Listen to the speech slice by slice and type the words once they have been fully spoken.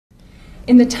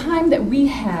In the time that we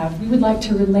have, we would like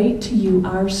to relate to you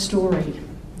our story.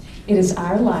 It is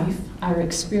our life, our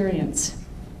experience.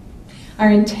 Our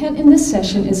intent in this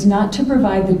session is not to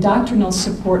provide the doctrinal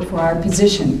support for our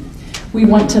position. We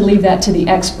want to leave that to the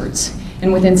experts,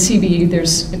 and within CBU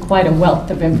there's quite a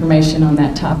wealth of information on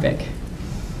that topic.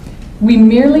 We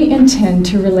merely intend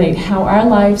to relate how our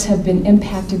lives have been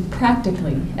impacted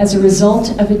practically as a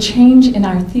result of a change in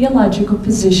our theological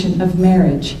position of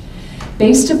marriage,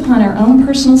 based upon our own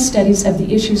personal studies of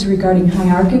the issues regarding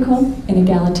hierarchical and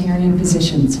egalitarian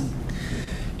positions.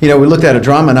 You know, we looked at a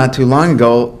drama not too long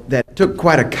ago that took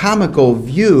quite a comical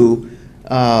view,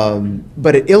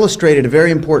 but it illustrated a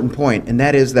very important point, and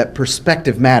that is that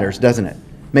perspective matters, doesn't it?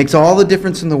 Makes all the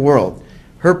difference in the world.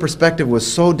 Her perspective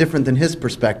was so different than his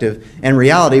perspective, and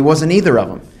reality wasn't either of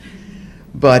them.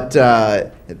 But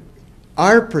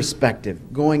our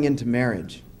perspective going into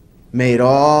marriage made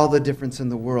all the difference in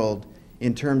the world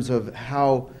in terms of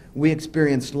how we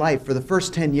experienced life for the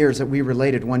first 10 years that we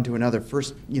related one to another,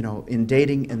 first, you know, in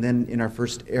dating and then in our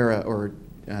first era or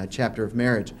chapter of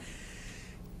marriage.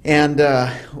 And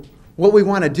what we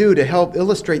want to do to help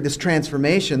illustrate this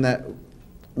transformation that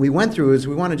we went through is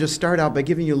we want to just start out by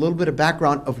giving you a little bit of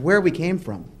background of where we came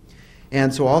from.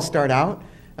 And so I'll start out.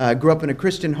 Grew up in a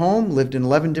Christian home, lived in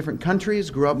 11 different countries,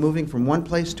 grew up moving from one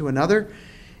place to another.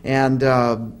 And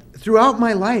throughout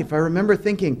my life, I remember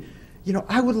thinking, you know,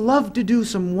 I would love to do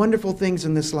some wonderful things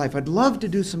in this life. I'd love to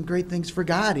do some great things for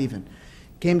God even.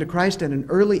 Came to Christ at an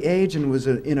early age and was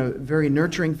in a very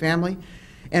nurturing family.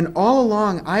 And all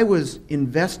along I was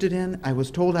invested in, I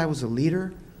was told I was a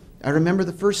leader. I remember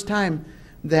the first time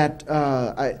that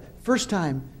I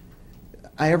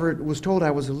ever was told I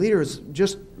was a leader is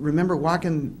just remember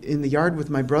walking in the yard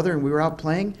with my brother and we were out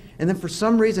playing, and then for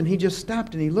some reason he just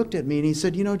stopped and he looked at me and he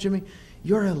said, you know, Jimmy,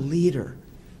 you're a leader.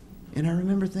 And I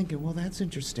remember thinking, well, that's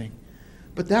interesting.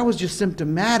 But that was just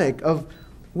symptomatic of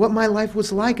what my life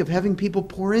was like, of having people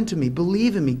pour into me,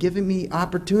 believe in me, giving me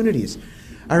opportunities.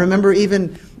 I remember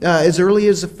even as early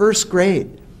as the first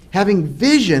grade, having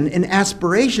vision and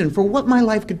aspiration for what my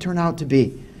life could turn out to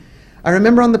be. I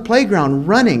remember on the playground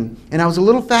running, and I was a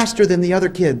little faster than the other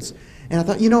kids. And I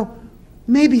thought, you know,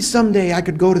 maybe someday I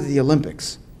could go to the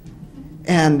Olympics.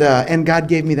 And God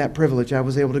gave me that privilege. I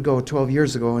was able to go 12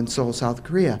 years ago in Seoul, South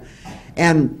Korea.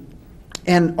 And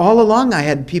all along I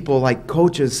had people like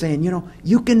coaches saying, you know,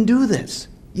 you can do this.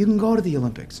 You can go to the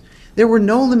Olympics. There were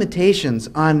no limitations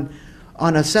on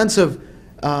a sense of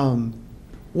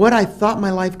what I thought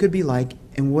my life could be like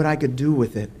and what I could do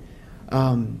with it.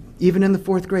 Even in the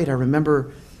fourth grade, I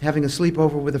remember having a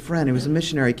sleepover with a friend who was a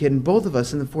missionary kid, and both of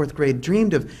us in the fourth grade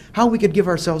dreamed of how we could give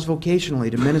ourselves vocationally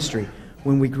to ministry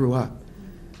when we grew up.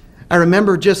 I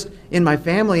remember just in my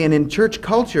family and in church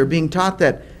culture being taught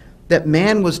that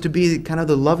man was to be kind of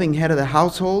the loving head of the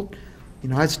household. You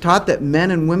know, I was taught that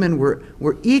men and women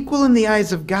were equal in the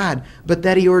eyes of God, but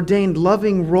that He ordained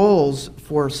loving roles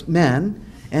for men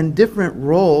and different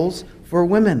roles for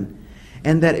women.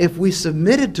 And that if we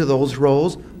submitted to those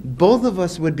roles, both of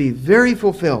us would be very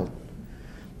fulfilled.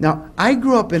 Now, I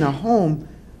grew up in a home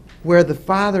where the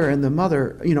father and the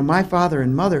mother, you know, my father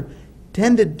and mother,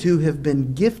 tended to have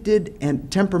been gifted and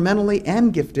temperamentally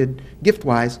and gifted,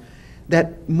 gift-wise,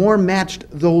 that more matched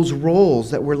those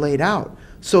roles that were laid out.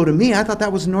 So to me, I thought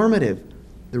that was normative.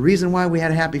 The reason why we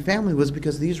had a happy family was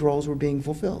because these roles were being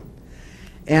fulfilled.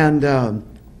 And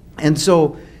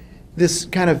so this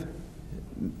kind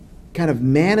of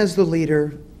man as the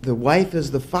leader, the wife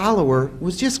as the follower,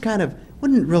 was just kind of,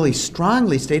 wasn't really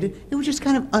strongly stated, it was just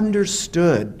kind of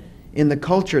understood in the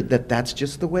culture that that's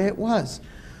just the way it was.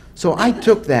 So I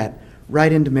took that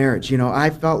right into marriage. You know, I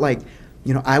felt like,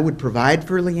 you know, I would provide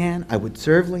for Leanne, I would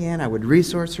serve Leanne, I would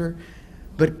resource her,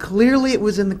 but clearly it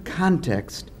was in the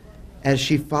context as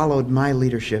she followed my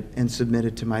leadership and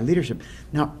submitted to my leadership.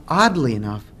 Now, oddly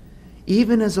enough,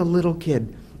 even as a little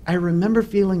kid, I remember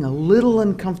feeling a little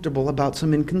uncomfortable about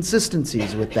some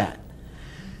inconsistencies with that.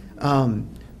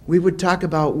 We would talk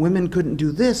about women couldn't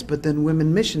do this, but then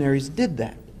women missionaries did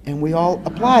that, and we all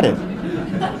applauded.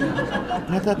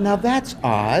 And I thought, now that's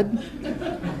odd.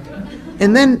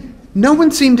 And then no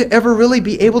one seemed to ever really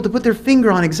be able to put their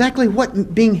finger on exactly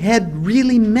what being head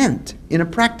really meant in a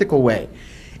practical way.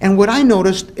 And what I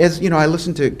noticed, as you know, I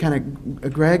listened to kind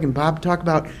of Greg and Bob talk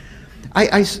about,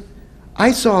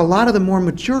 I saw a lot of the more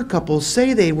mature couples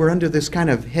say they were under this kind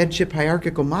of headship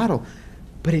hierarchical model,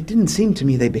 but it didn't seem to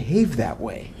me they behaved that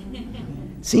way.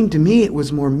 It seemed to me it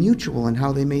was more mutual in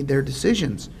how they made their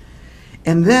decisions.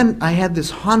 And then I had this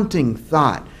haunting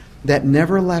thought that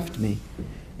never left me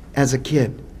as a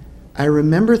kid. I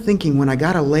remember thinking, when I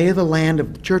got a lay of the land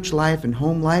of church life and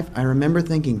home life, I remember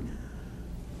thinking,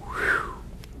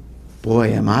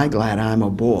 Boy, am I glad I'm a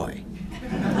boy.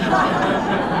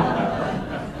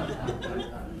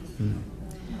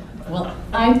 Well,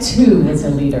 I too was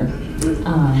a leader.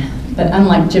 But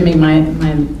unlike Jimmy, my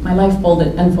life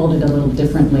unfolded a little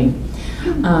differently.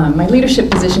 My leadership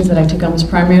positions that I took on was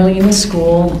primarily in the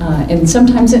school and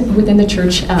sometimes within the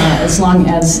church, as long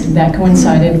as that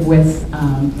coincided with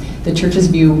the church's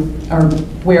view or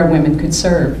where women could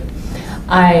serve.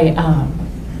 I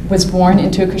was born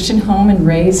into a Christian home and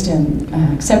raised and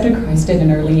accepted Christ at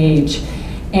an early age.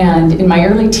 And in my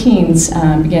early teens,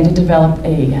 began to develop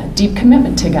a deep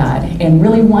commitment to God and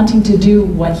really wanting to do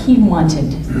what He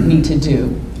wanted me to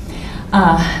do.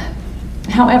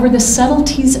 However, the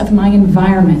subtleties of my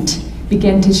environment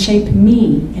began to shape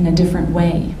me in a different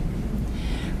way.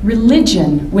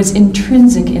 Religion was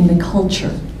intrinsic in the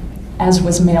culture, as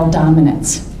was male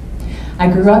dominance. I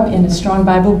grew up in a strong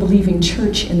Bible-believing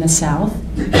church in the South,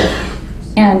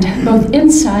 and both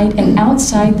inside and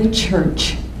outside the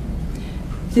church,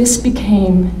 this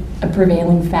became a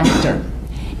prevailing factor.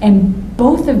 And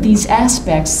both of these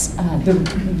aspects, the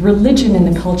religion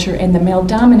in the culture and the male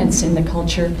dominance in the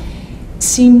culture,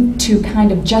 seemed to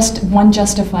kind of one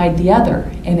justified the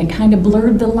other, and it kind of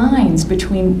blurred the lines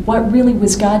between what really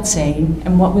was God saying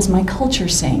and what was my culture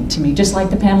saying to me, just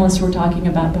like the panelists were talking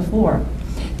about before.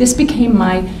 This became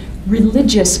my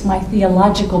religious, my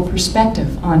theological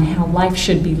perspective on how life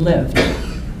should be lived.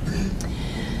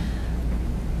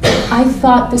 I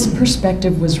thought this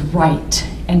perspective was right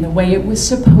and the way it was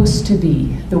supposed to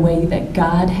be, the way that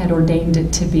God had ordained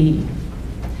it to be.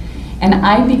 And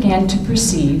I began to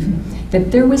perceive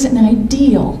that there was an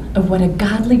ideal of what a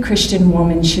godly Christian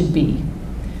woman should be.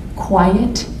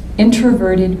 Quiet,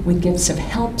 introverted, with gifts of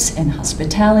helps and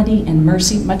hospitality and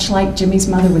mercy, much like Jimmy's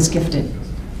mother was gifted.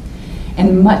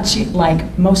 And much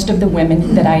like most of the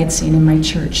women that I had seen in my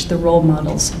church, the role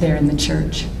models there in the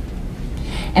church.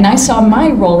 And I saw my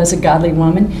role as a godly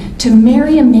woman to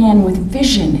marry a man with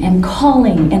vision and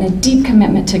calling and a deep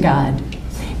commitment to God.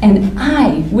 And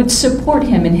I would support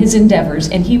him in his endeavors,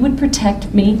 and he would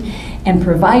protect me and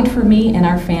provide for me and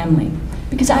our family.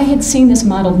 Because I had seen this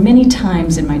modeled many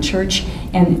times in my church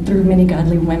and through many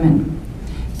godly women.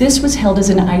 This was held as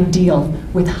an ideal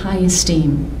with high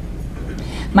esteem.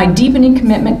 My deepening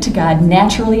commitment to God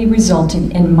naturally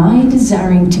resulted in my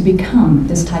desiring to become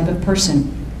this type of person.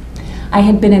 I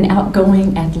had been an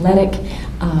outgoing, athletic,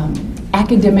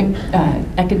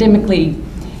 academically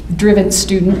driven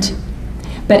student.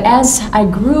 But as I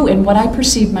grew in what I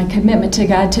perceived my commitment to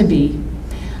God to be,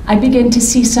 I began to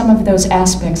see some of those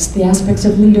aspects, the aspects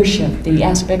of leadership, the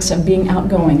aspects of being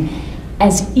outgoing,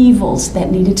 as evils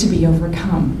that needed to be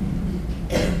overcome.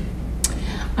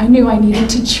 I knew I needed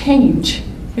to change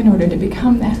in order to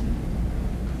become that.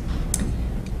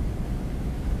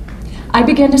 I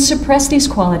began to suppress these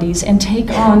qualities and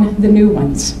take on the new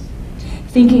ones,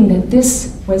 thinking that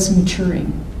this was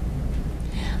maturing.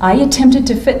 I attempted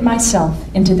to fit myself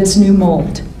into this new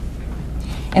mold.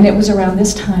 And it was around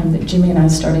this time that Jimmy and I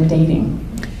started dating.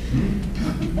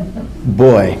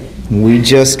 Boy, we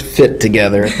just fit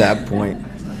together at that point.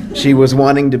 She was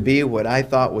wanting to be what I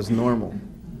thought was normal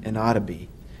and ought to be.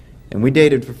 And we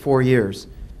dated for 4 years.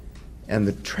 And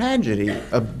the tragedy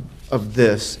of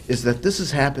this is that this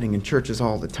is happening in churches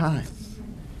all the time.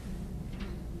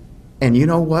 And you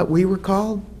know what we were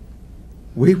called?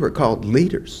 We were called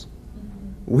leaders.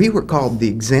 We were called the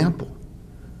example.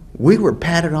 We were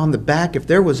patted on the back. If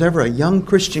there was ever a young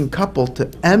Christian couple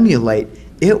to emulate,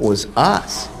 it was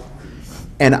us.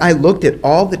 And I looked at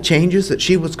all the changes that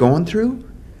she was going through,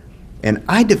 and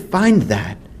I defined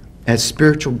that as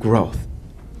spiritual growth.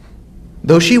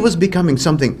 Though she was becoming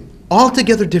something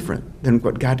altogether different than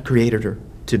what God created her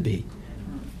to be.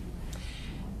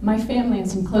 My family and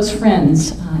some close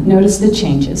friends noticed the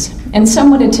changes, and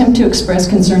some would attempt to express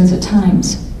concerns at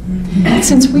times.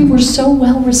 Since we were so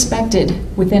well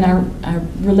respected within our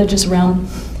religious realm,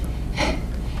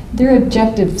 their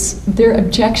objections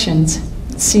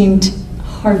seemed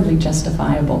hardly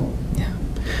justifiable.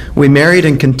 We married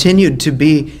and continued to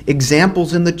be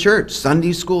examples in the church.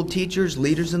 Sunday school teachers,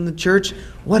 leaders in the church.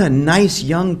 What a nice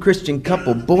young Christian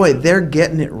couple. Boy, they're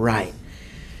getting it right.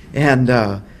 And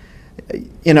but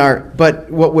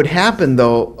what would happen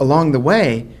though along the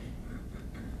way,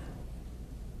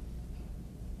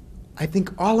 I think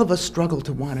all of us struggle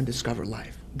to want to discover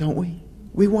life, don't we?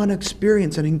 We want to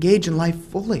experience and engage in life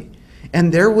fully.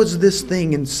 And there was this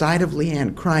thing inside of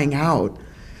Leanne crying out,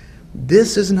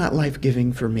 this is not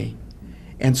life-giving for me.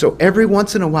 And so every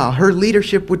once in a while, her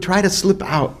leadership would try to slip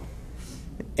out,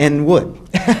 and would.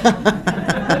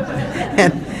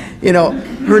 And, you know,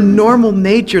 her normal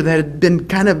nature that had been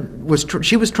kind of,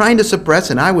 she was trying to suppress,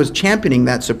 and I was championing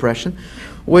that suppression,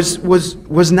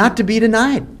 was not to be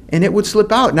denied. And it would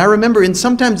slip out. And I remember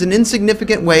sometimes in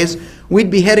insignificant ways,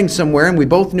 we'd be heading somewhere, and we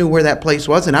both knew where that place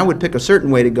was, and I would pick a certain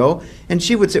way to go, and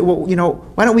she would say, well,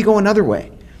 why don't we go another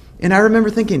way? And I remember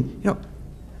thinking,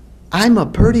 I'm a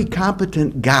pretty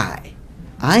competent guy.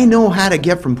 I know how to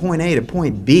get from point A to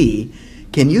point B.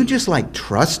 Can you just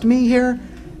trust me here?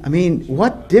 I mean,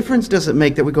 what difference does it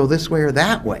make that we go this way or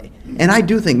that way? And I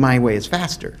do think my way is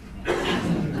faster.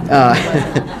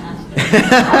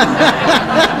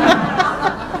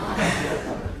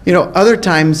 Other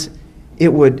times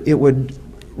it would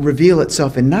reveal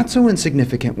itself in not so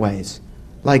insignificant ways,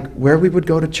 like where we would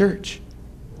go to church.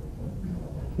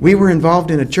 We were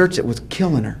involved in a church that was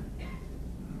killing her,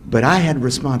 but I had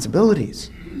responsibilities.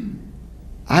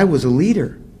 I was a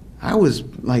leader.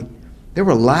 There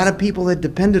were a lot of people that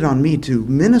depended on me to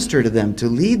minister to them, to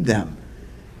lead them.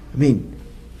 I mean,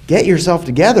 get yourself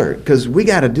together, because we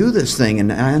got to do this thing.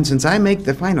 And since I make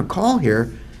the final call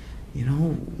here,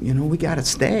 we got to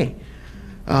stay.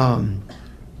 And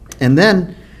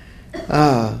then,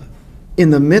 in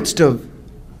the midst of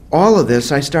all of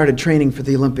this, I started training for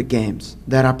the Olympic Games.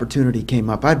 That opportunity came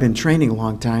up. I'd been training a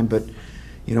long time, but,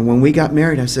 when we got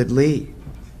married, I said, Lee,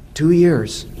 2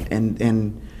 years,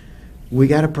 and we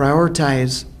got to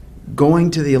prioritize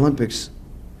going to the Olympics,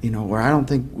 where I don't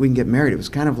think we can get married. It was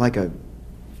kind of like a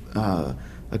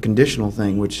conditional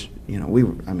thing, which,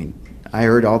 I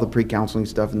heard all the pre-counseling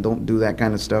stuff and don't do that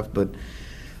kind of stuff, but,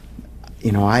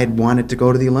 I had wanted to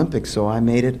go to the Olympics, so I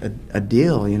made it a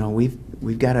deal.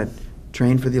 We've got to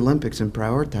train for the Olympics and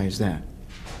prioritize that.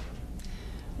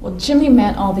 Well, Jimmy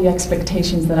met all the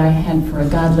expectations that I had for a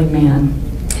godly man.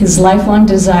 His lifelong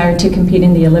desire to compete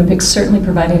in the Olympics certainly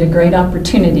provided a great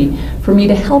opportunity for me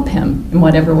to help him in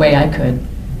whatever way I could.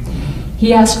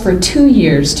 He asked for 2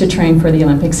 years to train for the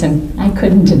Olympics, and I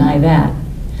couldn't deny that.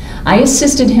 I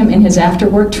assisted him in his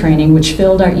after-work training, which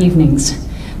filled our evenings.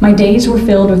 My days were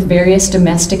filled with various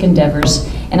domestic endeavors,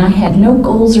 and I had no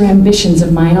goals or ambitions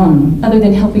of my own other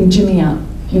than helping Jimmy out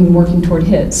in working toward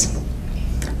his.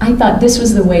 I thought this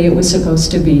was the way it was supposed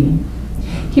to be.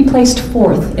 He placed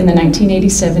 4th in the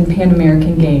 1987 Pan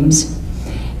American Games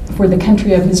for the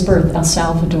country of his birth, El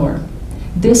Salvador.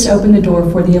 This opened the door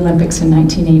for the Olympics in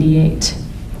 1988.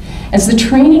 As the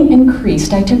training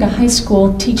increased, I took a high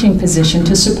school teaching position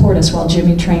to support us while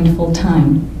Jimmy trained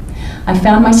full-time. I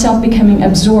found myself becoming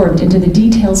absorbed into the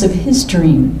details of his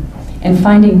dream and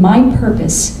finding my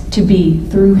purpose to be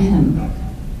through him.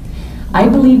 I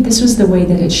believed this was the way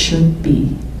that it should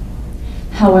be.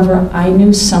 However, I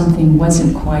knew something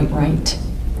wasn't quite right,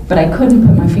 but I couldn't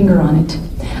put my finger on it.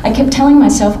 I kept telling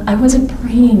myself I wasn't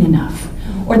praying enough,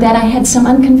 or that I had some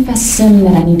unconfessed sin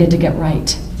that I needed to get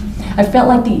right. I felt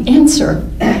like the answer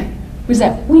was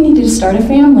that we needed to start a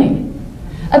family.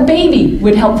 A baby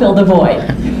would help fill the void.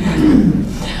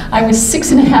 I was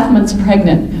 6.5 months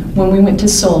pregnant when we went to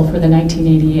Seoul for the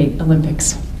 1988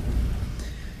 Olympics.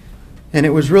 And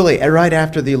it was really right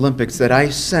after the Olympics that I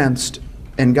sensed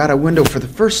and got a window for the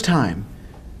first time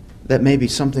that maybe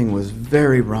something was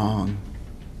very wrong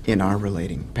in our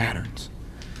relating patterns.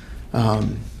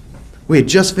 We had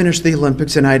just finished the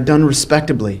Olympics, and I had done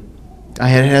respectably. I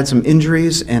had had some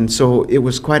injuries, and so it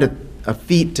was quite a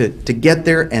feat to get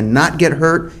there and not get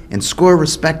hurt and score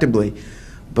respectably.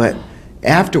 But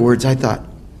afterwards, I thought,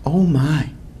 oh my,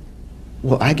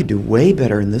 well, I could do way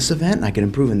better in this event, and I could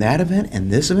improve in that event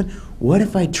and this event. What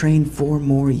if I trained 4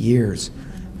 more years?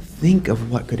 Think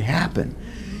of what could happen.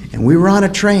 And we were on a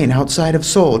train outside of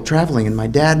Seoul traveling, and my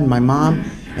dad and my mom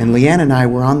and Leanne and I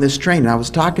were on this train, and I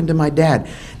was talking to my dad.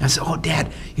 And I said, oh,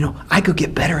 Dad, I could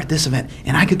get better at this event,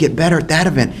 and I could get better at that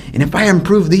event. And if I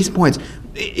improve these points,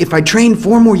 if I train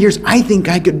 4 more years, I think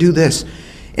I could do this.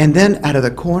 And then out of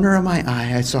the corner of my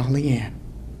eye, I saw Leanne.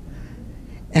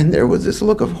 And there was this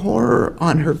look of horror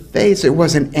on her face. It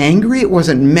wasn't angry. It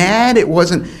wasn't mad.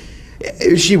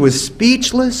 She was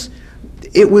speechless.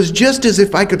 It was just as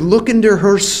if I could look into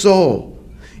her soul.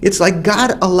 It's like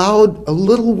God allowed a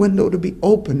little window to be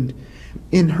opened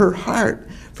in her heart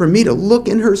for me to look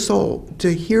in her soul,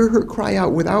 to hear her cry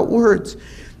out without words,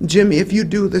 Jimmy, if you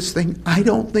do this thing, I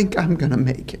don't think I'm going to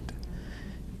make it.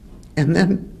 And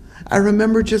then I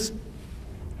remember just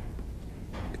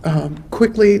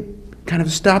quickly kind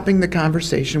of stopping the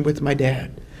conversation with my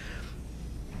dad.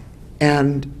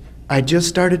 And I just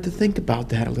started to think about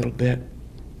that a little bit.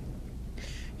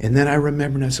 And then I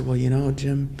remembered, and I said, well,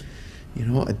 Jim,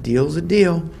 a deal's a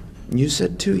deal. You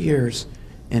said 2 years,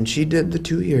 and she did the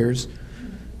 2 years,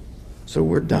 so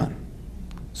we're done.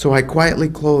 So I quietly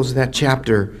closed that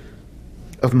chapter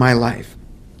of my life.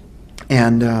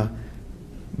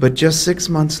 But just 6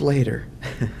 months later,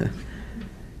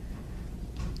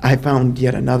 I found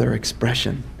yet another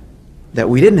expression that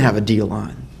we didn't have a deal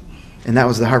on, and that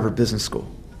was the Harvard Business School.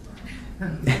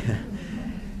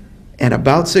 And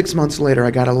about 6 months later,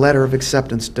 I got a letter of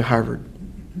acceptance to Harvard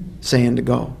saying to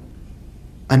go.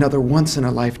 Another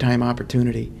once-in-a-lifetime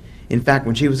opportunity. In fact,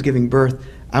 when she was giving birth,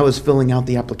 I was filling out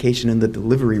the application in the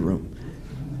delivery room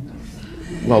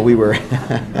while we were...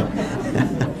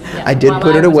 I did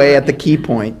put it away at the key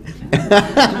point.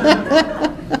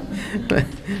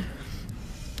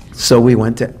 So we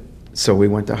went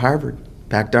to Harvard,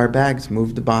 packed our bags,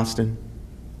 moved to Boston,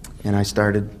 and I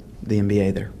started the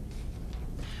MBA there.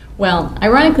 Well,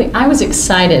 ironically, I was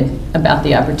excited about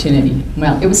the opportunity.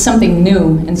 Well, it was something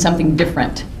new and something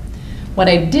different. What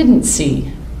I didn't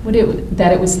see,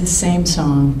 that it was the same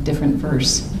song, different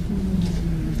verse.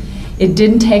 It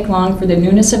didn't take long for the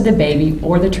newness of the baby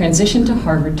or the transition to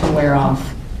Harvard to wear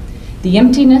off. The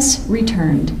emptiness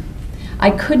returned. I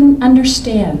couldn't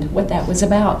understand what that was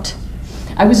about.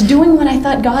 I was doing what I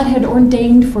thought God had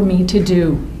ordained for me to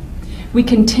do. We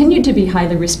continued to be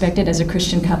highly respected as a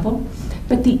Christian couple,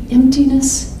 but the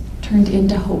emptiness turned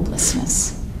into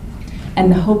hopelessness,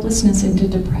 and the hopelessness into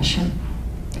depression.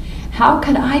 How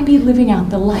could I be living out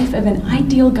the life of an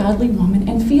ideal godly woman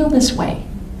and feel this way?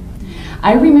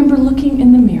 I remember looking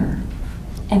in the mirror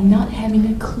and not having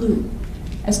a clue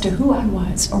as to who I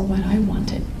was or what I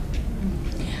wanted.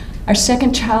 Our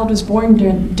second child was born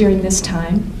during this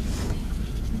time,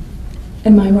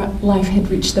 and my life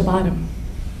had reached the bottom.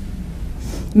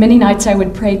 Many nights I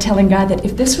would pray, telling God that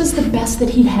if this was the best that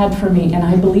He had for me, and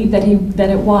I believed that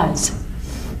it was,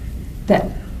 that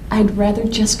I'd rather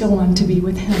just go on to be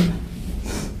with Him.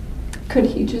 Could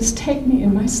He just take me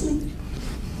in my sleep?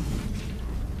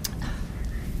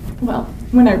 Well,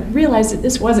 when I realized that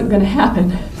this wasn't going to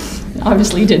happen, it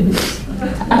obviously didn't,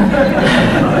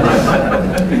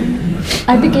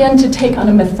 I began to take on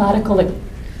a methodical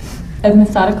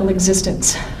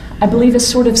existence. I believe a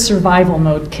sort of survival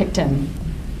mode kicked in.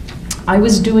 I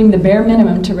was doing the bare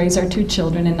minimum to raise our 2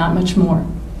 children and not much more.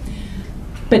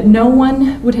 But no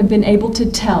one would have been able to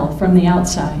tell from the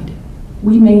outside.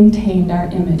 We maintained our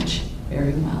image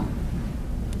very well.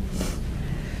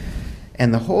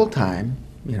 And the whole time,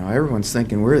 everyone's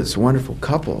thinking we're this wonderful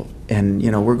couple, and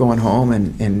we're going home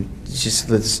and just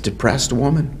this depressed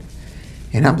woman.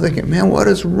 And I'm thinking, man, what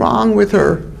is wrong with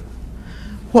her?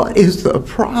 What is the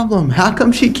problem? How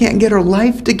come she can't get her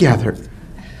life together?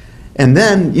 And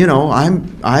then,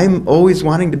 I'm always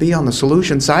wanting to be on the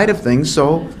solution side of things,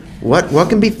 so what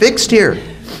can be fixed here?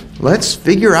 Let's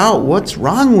figure out what's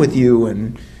wrong with you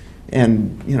and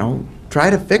try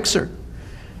to fix her.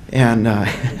 And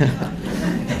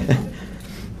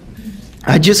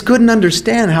I just couldn't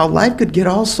understand how life could get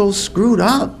all so screwed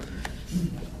up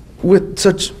with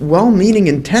such well-meaning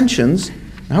intentions.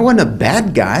 I wasn't a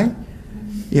bad guy,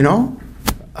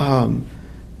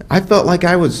 I felt like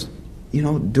I was,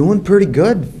 doing pretty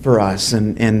good for us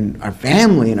and our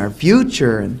family and our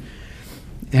future. And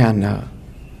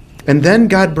then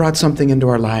God brought something into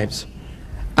our lives.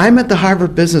 I'm at the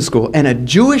Harvard Business School, and a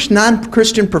Jewish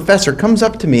non-Christian professor comes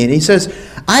up to me and he says,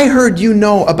 I heard you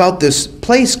know about this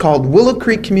place called Willow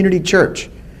Creek Community Church.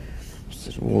 I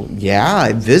said, well, yeah,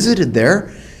 I visited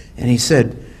there. And he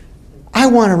said, I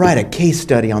want to write a case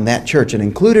study on that church and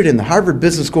include it in the Harvard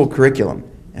Business School curriculum.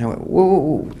 And I went,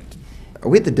 whoa, are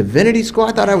we at the divinity school?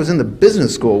 I thought I was in the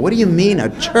business school. What do you mean, a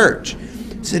church?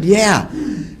 He said, yeah,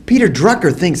 Peter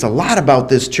Drucker thinks a lot about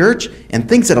this church and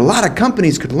thinks that a lot of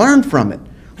companies could learn from it.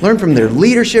 Learn from their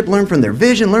leadership, learn from their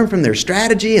vision, learn from their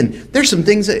strategy. And there's some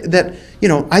things that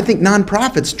I think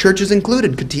nonprofits, churches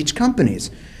included, could teach companies.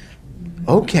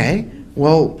 Okay,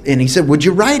 well, and he said, would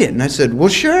you write it? And I said, well,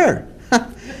 sure.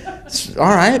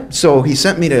 All right. So he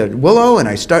sent me to Willow, and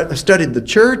I studied the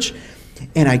church,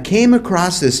 and I came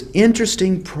across this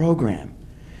interesting program.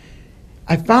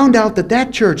 I found out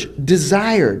that church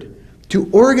desired to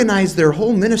organize their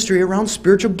whole ministry around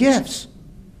spiritual gifts.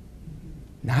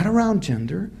 Not around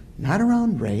gender, not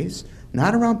around race,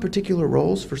 not around particular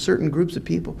roles for certain groups of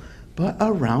people, but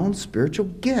around spiritual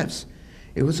gifts.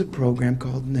 It was a program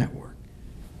called Network.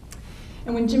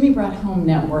 And when Jimmy brought home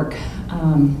Network,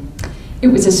 it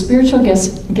was a spiritual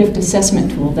gift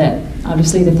assessment tool that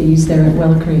they use there at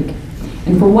Willow Creek.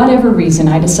 And for whatever reason,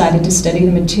 I decided to study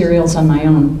the materials on my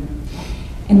own.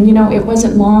 And it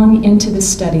wasn't long into the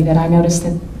study that I noticed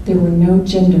that there were no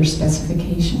gender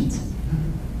specifications.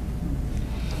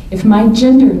 If my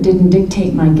gender didn't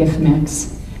dictate my gift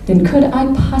mix, then could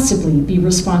I possibly be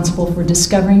responsible for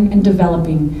discovering and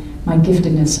developing my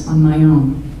giftedness on my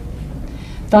own?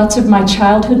 Thoughts of my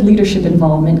childhood leadership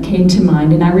involvement came to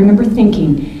mind, and I remember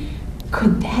thinking,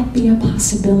 could that be a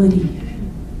possibility?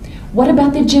 What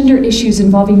about the gender issues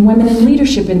involving women in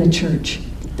leadership in the church?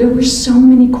 There were so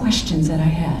many questions that I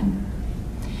had.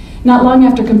 Not long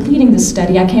after completing this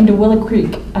study, I came to Willow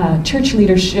Creek Church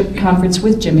Leadership Conference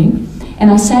with Jimmy, and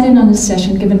I sat in on a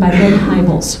session given by Lynn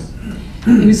Hybels,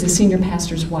 who's the senior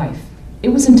pastor's wife. It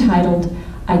was entitled,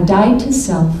 "I Died to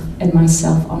Self and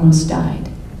Myself Almost Died."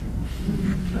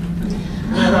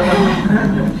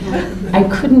 I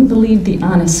couldn't believe the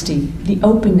honesty, the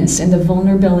openness, and the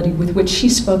vulnerability with which she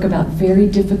spoke about very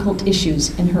difficult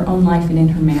issues in her own life and in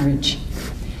her marriage.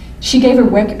 She gave a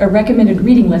recommended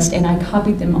reading list, and I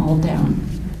copied them all down.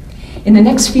 In the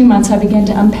next few months, I began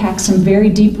to unpack some very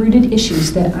deep-rooted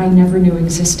issues that I never knew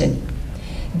existed.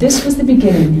 This was the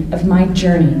beginning of my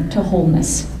journey to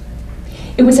wholeness.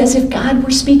 It was as if God were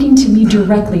speaking to me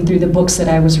directly through the books that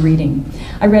I was reading.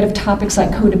 I read of topics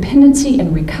like codependency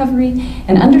and recovery,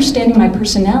 and understanding my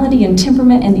personality and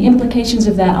temperament and the implications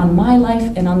of that on my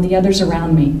life and on the others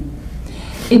around me.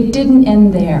 It didn't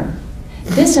end there.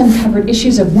 This uncovered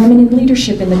issues of women in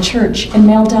leadership in the church and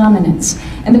male dominance,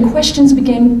 and the questions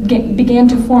began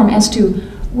to form as to,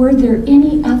 were there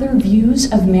any other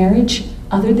views of marriage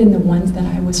other than the ones that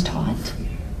I was taught?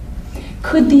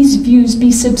 Could these views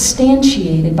be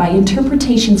substantiated by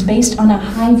interpretations based on a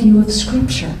high view of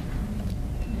Scripture?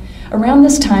 Around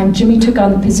this time, Jimmy took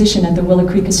on the position at the Willow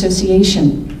Creek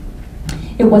Association.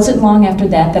 It wasn't long after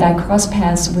that that I crossed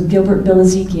paths with Gilbert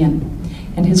Bilezikian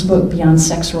and his book, Beyond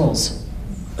Sex Roles.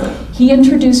 He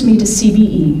introduced me to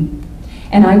CBE,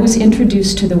 and I was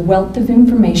introduced to the wealth of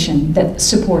information that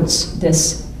supports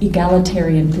this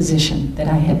egalitarian position that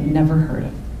I had never heard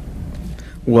of.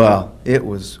 Well, it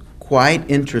was quite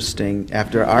interesting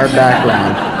after our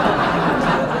background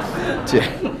to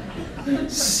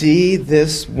see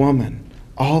this woman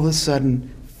all of a sudden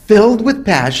filled with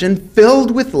passion,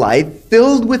 filled with life,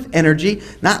 filled with energy,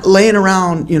 not laying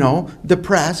around,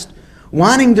 depressed,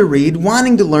 wanting to read,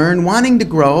 wanting to learn, wanting to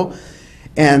grow.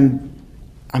 And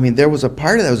I mean, there was a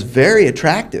part of that was very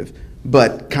attractive,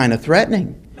 but kind of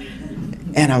threatening.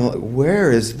 And I'm like,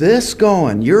 where is this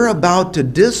going? You're about to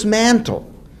dismantle.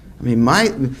 I mean,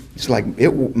 it's like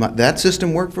that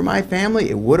system worked for my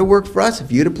family. It would have worked for us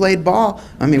if you'd have played ball.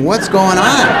 I mean, what's going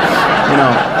on?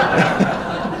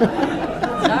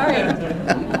 Sorry.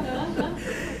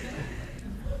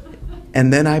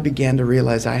 And then I began to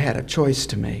realize I had a choice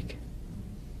to make.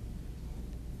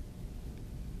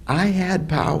 I had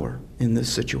power in this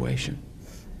situation.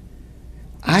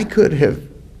 I could have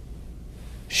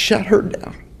shut her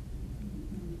down.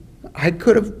 I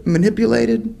could have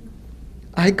manipulated.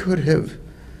 I could have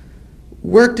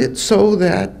worked it so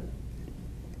that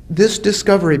this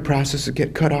discovery process would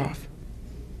get cut off.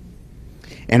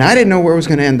 And I didn't know where it was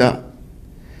going to end up.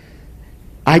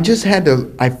 I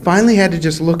finally had to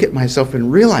just look at myself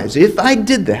and realize if I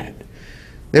did that,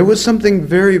 there was something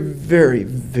very, very,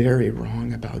 very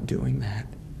wrong about doing that.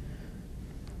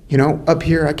 Up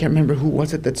here, I can't remember who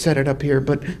was it that said it up here,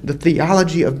 but the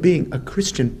theology of being a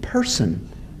Christian person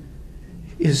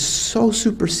is so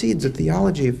supersedes the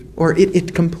theology of, or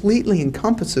it completely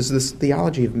encompasses this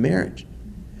theology of marriage.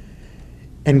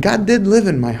 And God did live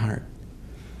in my heart.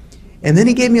 And then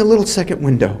he gave me a little second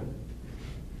window.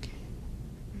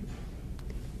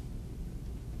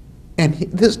 And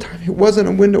this time it wasn't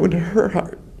a window into her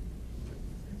heart.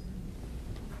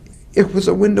 It was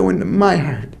a window into my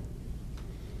heart.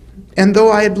 And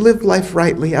though I had lived life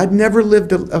rightly, I'd never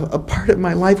lived a part of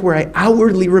my life where I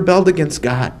outwardly rebelled against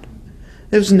God.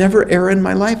 There was never error in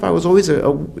my life. I was always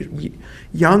a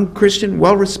young Christian,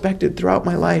 well-respected throughout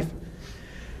my life.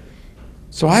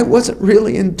 So I wasn't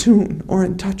really in tune or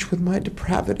in touch with my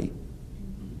depravity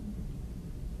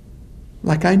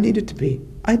like I needed to be.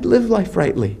 I'd lived life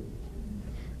rightly.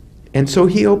 And so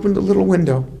he opened a little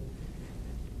window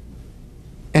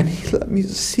and he let me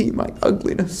see my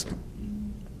ugliness.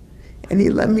 And he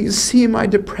let me see my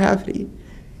depravity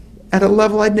at a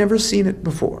level I'd never seen it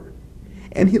before.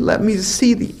 And he let me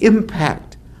see the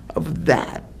impact of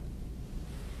that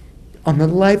on the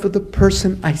life of the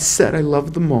person I said I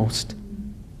loved the most.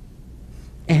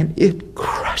 And it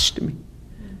crushed me.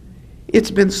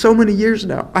 It's been so many years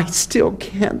now, I still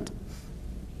can't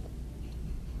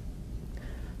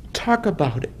talk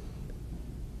about it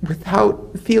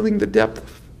without feeling the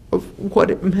depth of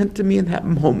what it meant to me in that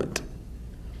moment.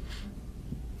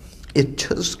 It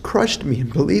just crushed me,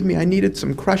 and believe me, I needed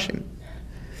some crushing.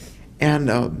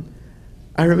 And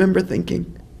I remember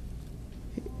thinking,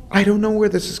 I don't know where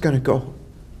this is going to go,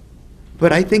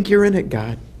 but I think you're in it,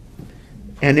 God.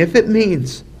 And if it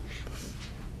means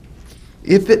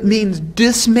if it means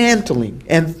dismantling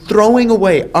and throwing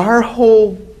away our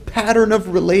whole pattern of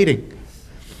relating,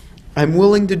 I'm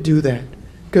willing to do that.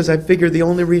 Because I figure the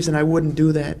only reason I wouldn't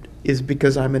do that is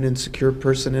because I'm an insecure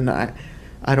person, and I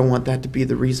don't want that to be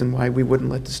the reason why we wouldn't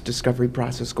let this discovery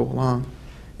process go along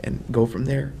and go from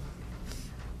there.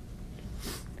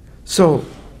 So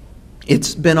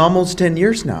it's been almost 10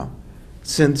 years now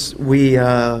since we...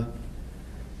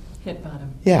 Hit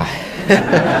bottom. Yeah.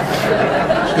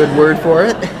 Good word for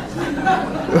it.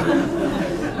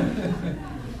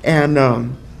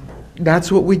 And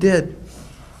that's what we did.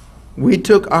 We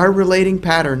took our relating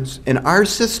patterns and our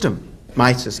system,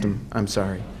 my system, I'm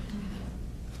sorry.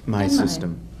 My And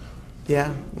system.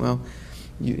 Yeah, well,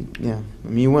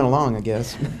 you went along, I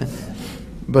guess.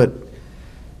 But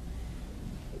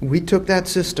we took that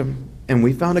system and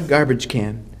we found a garbage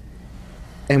can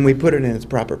and we put it in its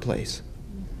proper place.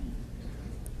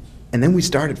 And then we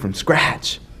started from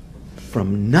scratch,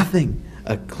 from nothing,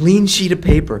 a clean sheet of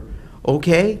paper.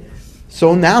 Okay,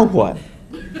 so now what?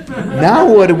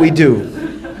 Now what do we do?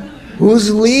 Who's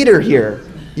the leader here?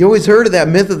 You always heard of that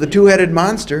myth of the two-headed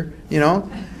monster, you know?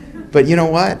 But you know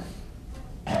what?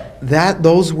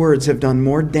 Those words have done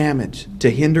more damage to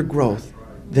hinder growth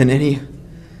than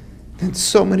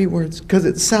so many words, because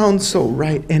it sounds so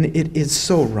right and it is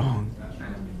so wrong.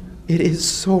 It is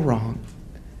so wrong.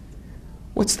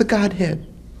 What's the Godhead?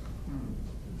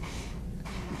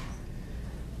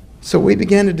 So we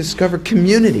began to discover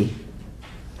community,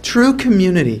 true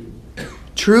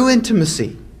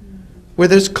intimacy, where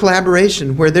there's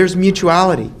collaboration, where there's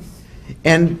mutuality.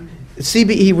 And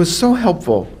CBE was so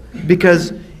helpful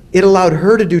because it allowed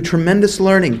her to do tremendous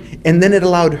learning, and then it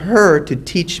allowed her to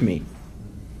teach me.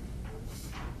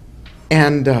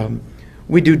 And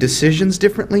we do decisions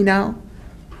differently now.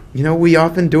 You know, we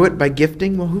often do it by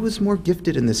gifting. Well, who is more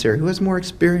gifted in this area? Who has more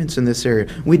experience in this area?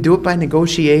 We do it by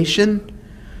negotiation.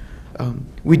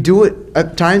 We do it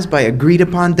at times by agreed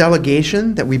upon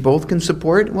delegation that we both can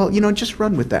support. Well, you know, just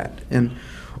run with that.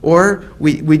 Or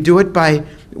we do it by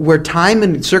where time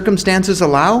and circumstances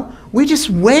allow, we just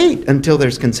wait until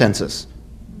there's consensus.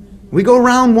 We go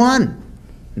round 1,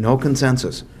 no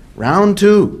consensus. Round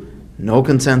 2, no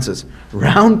consensus.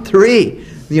 Round 3,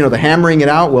 you know, the hammering it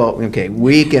out, well, okay,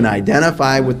 we can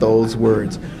identify with those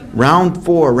words. Round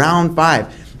 4, round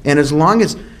 5. And as long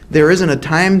as there isn't a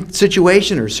time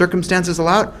situation or circumstances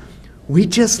allowed, we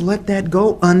just let that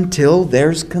go until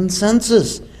there's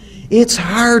consensus. It's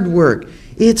hard work.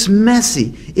 It's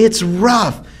messy. It's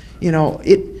rough. You know,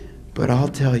 but I'll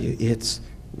tell you, it's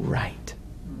right.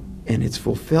 And it's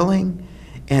fulfilling.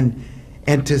 And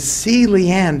to see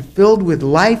Leanne filled with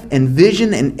life and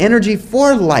vision and energy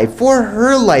for life, for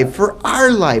her life, for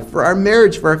our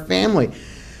marriage, for our family.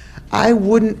 I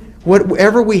wouldn't,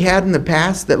 whatever we had in the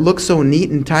past that looked so neat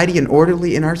and tidy and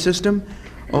orderly in our system,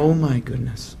 oh my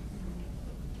goodness.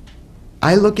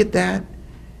 I look at that,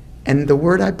 and the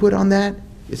word I put on that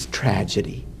is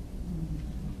tragedy.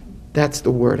 That's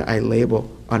the word I label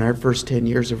on our first 10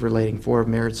 years of relating, 4 of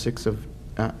marriage,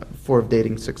 4 of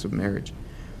dating, 6 of marriage.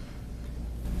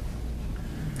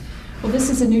 Well, this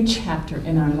is a new chapter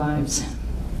in our lives,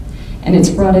 and it's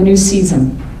brought a new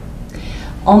season.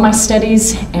 All my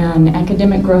studies and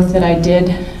academic growth that I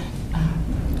did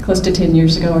close to 10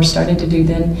 years ago, or started to do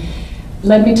then,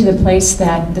 led me to the place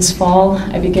that this fall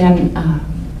I began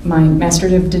my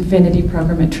Master of Divinity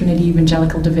program at Trinity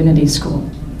Evangelical Divinity School.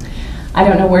 I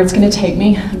don't know where it's going to take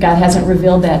me. God hasn't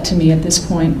revealed that to me at this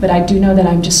point, but I do know that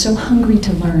I'm just so hungry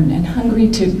to learn and hungry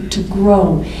to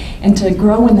grow, and to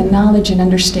grow in the knowledge and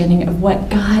understanding of what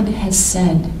God has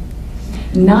said,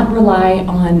 not rely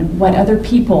on what other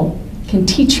people can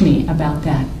teach me about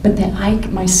that, but that I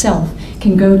myself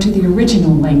can go to the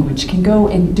original language, can go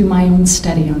and do my own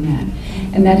study on that.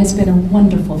 And that has been a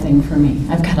wonderful thing for me.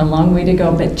 I've got a long way to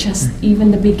go, but just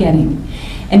even the beginning.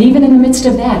 And even in the midst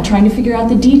of that, trying to figure out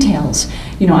the details.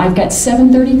 You know, I've got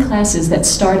 7:30 classes that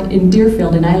start in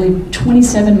Deerfield, and I live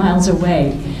 27 miles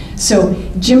away. So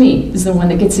Jimmy is the one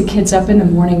that gets the kids up in the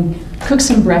morning, cooks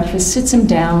them breakfast, sits them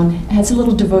down, has a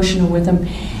little devotional with them.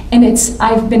 And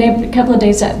I've been able, a couple of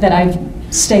days that I've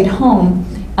stayed home,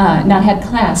 not had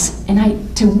class,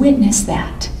 and to witness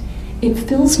that, it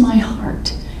fills my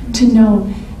heart to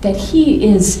know that he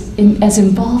is as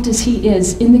involved as he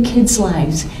is in the kids'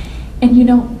 lives. And you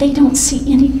know, they don't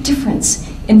see any difference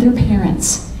in their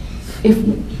parents. If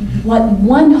what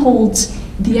one holds,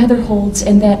 the other holds,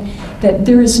 and that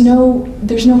there's no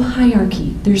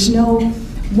hierarchy. There's no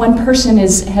one person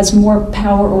has more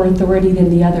power or authority than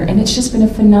the other. And it's just been a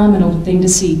phenomenal thing to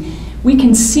see. We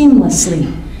can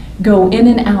seamlessly go in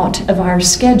and out of our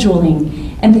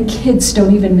scheduling, and the kids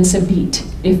don't even miss a beat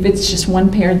if it's just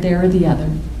one parent there or the other.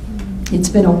 It's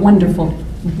been a wonderful,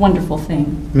 wonderful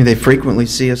thing. I mean, they frequently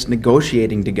see us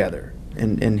negotiating together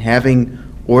and having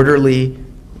orderly,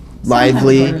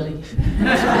 lively. Sometimes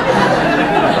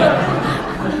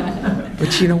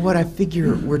But you know what? I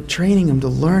figure we're training them to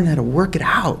learn how to work it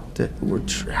out,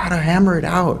 how to hammer it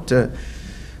out. That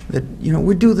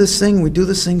we do this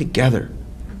thing together.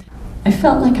 I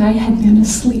felt like I had been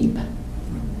asleep.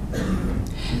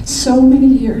 So many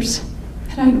years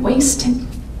that I'd wasted.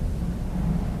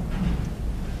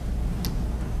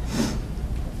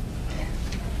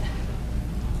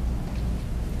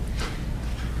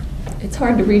 It's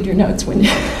hard to read your notes when you...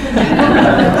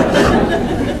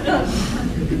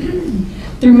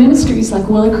 Through ministries like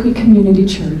Willow Creek Community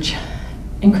Church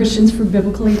and Christians for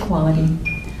Biblical Equality,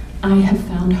 I have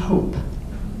found hope.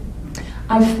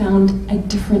 I've found a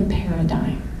different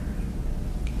paradigm.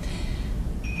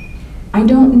 I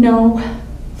don't know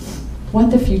what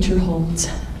the future holds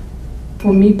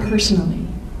for me personally,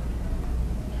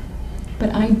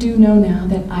 but I do know now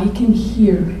that I can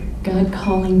hear God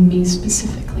calling me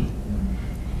specifically.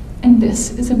 And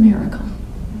this is a miracle.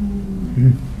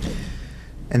 Mm-hmm.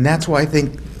 And that's why I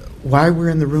think why we're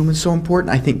in the room is so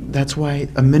important. I think that's why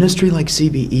a ministry like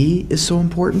CBE is so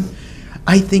important.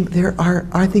 I think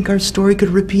our story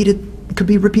could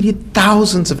be repeated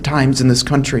thousands of times in this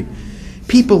country.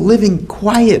 People living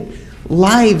quiet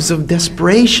lives of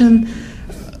desperation,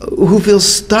 who feel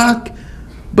stuck,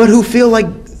 but who feel like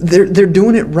they're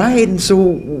doing it right. And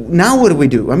so now what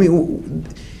do? I mean,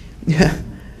 yeah.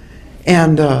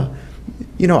 And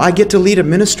I get to lead a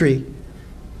ministry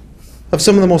of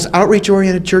some of the most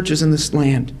outreach-oriented churches in this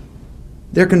land.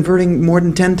 They're converting more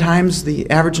than 10 times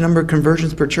the average number of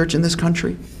conversions per church in this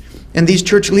country. And these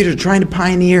church leaders are trying to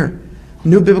pioneer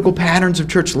new biblical patterns of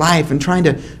church life and trying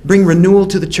to bring renewal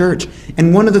to the church.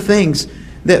 And one of the things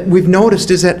that we've noticed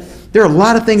is that there are a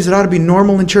lot of things that ought to be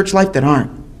normal in church life that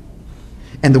aren't.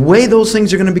 And the way those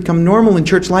things are going to become normal in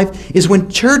church life is when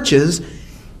churches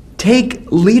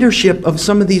take leadership of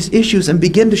some of these issues and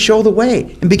begin to show the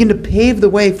way and begin to pave the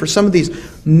way for some of these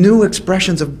new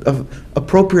expressions of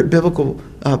appropriate biblical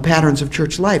patterns of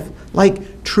church life,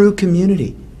 like true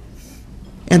community.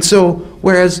 And so,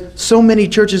 whereas so many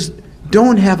churches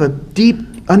don't have a deep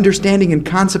understanding and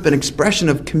concept and expression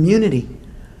of community,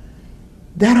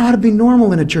 that ought to be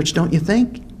normal in a church, don't you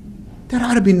think? That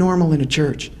ought to be normal in a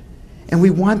church. And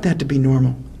we want that to be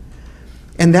normal.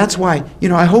 And that's why,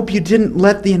 I hope you didn't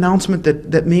let the announcement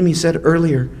that Mimi said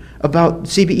earlier about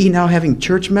CBE now having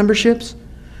church memberships.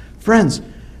 Friends,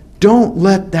 don't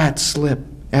let that slip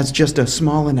as just a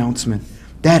small announcement.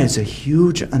 That is a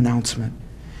huge announcement.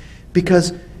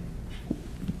 Because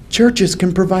churches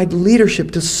can provide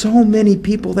leadership to so many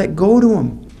people that go to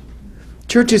them.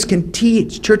 Churches can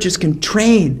teach, churches can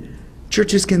train,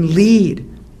 churches can lead.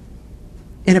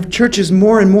 And if churches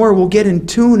more and more will get in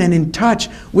tune and in touch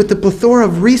with the plethora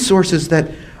of resources that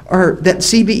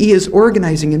CBE is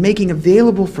organizing and making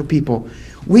available for people,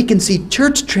 we can see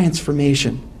church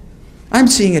transformation. I'm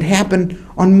seeing it happen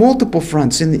on multiple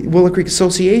fronts in the Willow Creek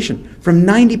Association from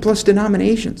 90 plus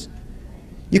denominations.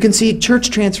 You can see church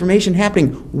transformation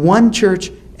happening one church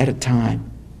at a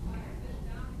time.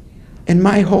 And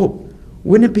my hope,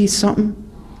 wouldn't it be something?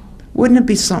 Wouldn't it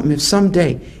be something if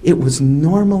someday it was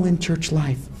normal in church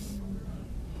life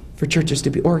for churches to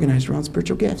be organized around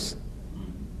spiritual gifts?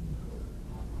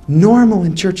 Normal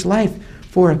in church life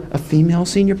for a female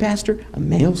senior pastor, a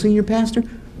male senior pastor.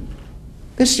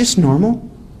 That's just normal.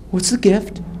 What's the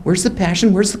gift? Where's the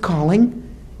passion? Where's the calling?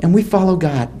 And we follow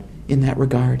God in that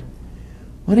regard.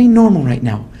 Well, it ain't normal right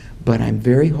now, but I'm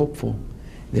very hopeful.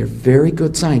 They're very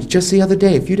good signs. Just the other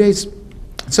day,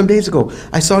 some days ago,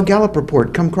 I saw a Gallup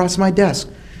report come across my desk.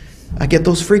 I get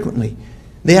those frequently.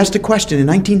 They asked a question in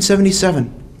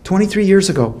 1977, 23 years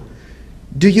ago.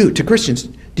 To Christians,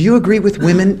 do you agree with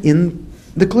women in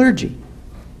the clergy?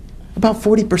 About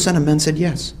 40% of men said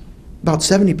yes. About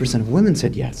 70% of women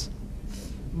said yes.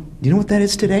 Do you know what that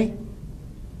is today?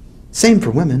 Same for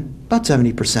women. About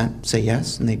 70% say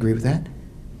yes, and they agree with that.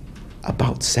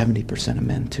 About 70% of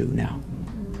men too now.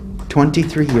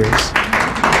 23 years.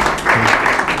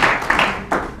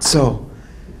 So,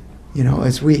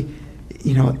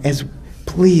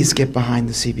 please get behind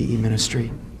the CBE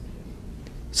ministry.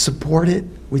 Support it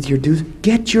with your dues.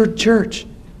 Get your church.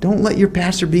 Don't let your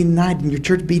pastor be denied and your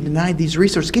church be denied these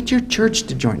resources. Get your church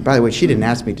to join. By the way, she didn't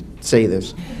ask me to say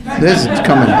this. This is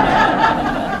coming.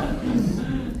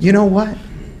 You know what?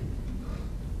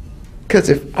 Because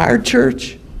if our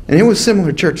church, and it was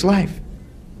similar church life,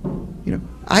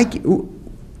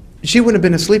 she wouldn't have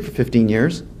been asleep for 15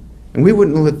 years, and we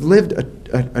wouldn't have lived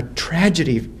a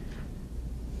tragedy.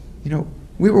 You know,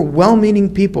 we were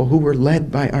well-meaning people who were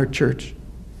led by our church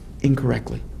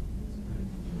incorrectly.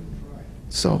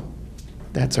 So,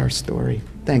 that's our story.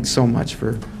 Thanks so much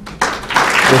for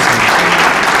listening.